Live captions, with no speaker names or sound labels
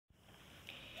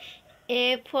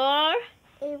A for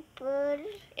apple,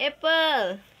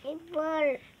 apple.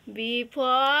 apple, B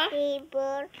for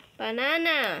apple,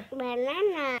 banana.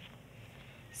 banana,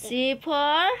 C for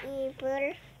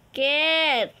apple,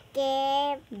 cat.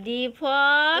 cat, D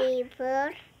for apple,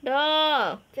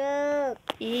 dog. dog,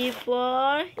 E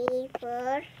for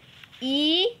apple,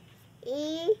 E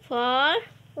E for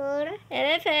for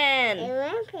elephant.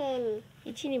 elephant,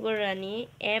 이친이 뭐라니?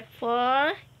 F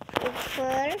for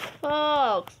apple,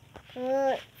 fox.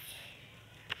 foot,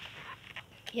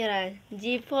 얘라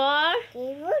G for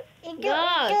apple,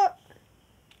 God.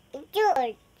 itu,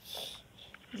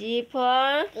 G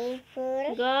for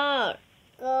apple, God.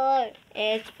 gold,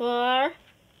 H for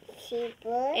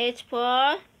silver, H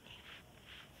for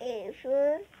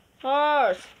apple,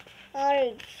 horse.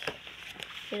 orange,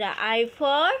 얘라 I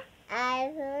for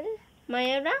apple,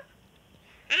 뭐야라?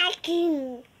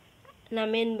 ice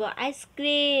나면 뭐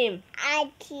ice-cream.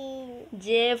 cream,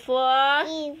 J for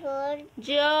E for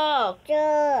jog.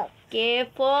 dog,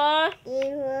 K for E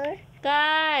for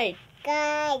kite.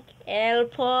 kite, L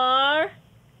for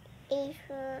E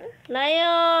for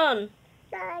lion.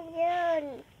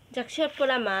 lion, 작시할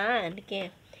거라만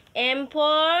이렇게. M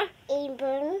for E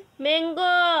for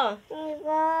mango.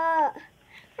 이거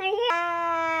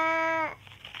하나,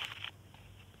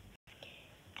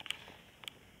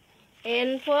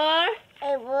 N for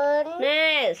이번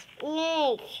nest.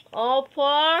 next, O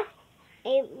for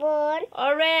이번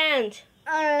orange.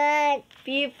 오렌지,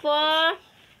 B for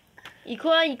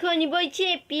이건 이거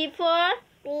있지? B for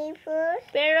B for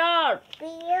parrot.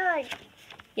 비옷,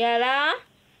 얘라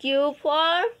Q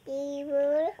for E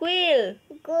for quill.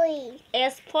 구이,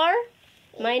 S for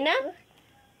마이나?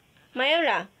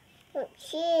 마요라.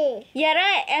 시,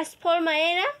 얘라 S for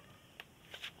마이나?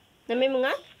 namanya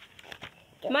mga?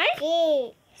 Mai?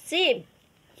 시, Sheep.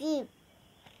 집,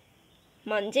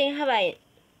 Mancing habain.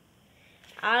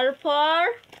 R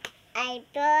for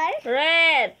아이돌,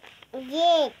 red.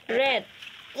 집, Red.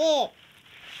 집,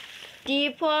 T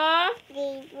for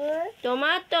리브,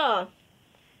 tomato.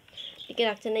 이렇게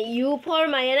낙잖아. U for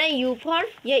마야나 U for?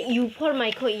 얘 U for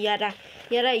마이코 이하라.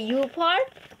 얘라 U for?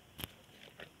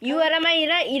 U 하라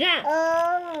마이라 이라.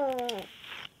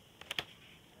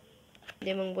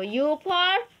 내가 뭐 U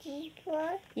for? G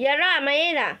for 얘라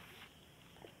마이라.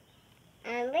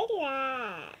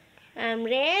 umbrella,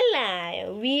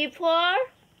 Umbrella. V for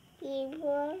E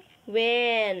for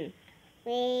van.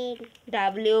 pen,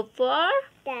 W for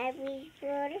W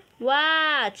for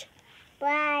watch.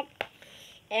 bat,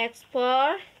 X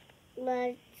for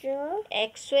muscle,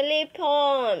 actually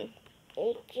phone.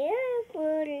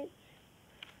 example,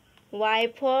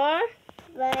 Y for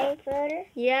Bible,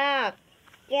 yak.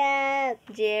 dog,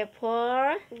 J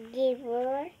for G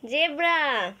for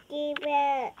zebra.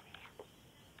 zebra,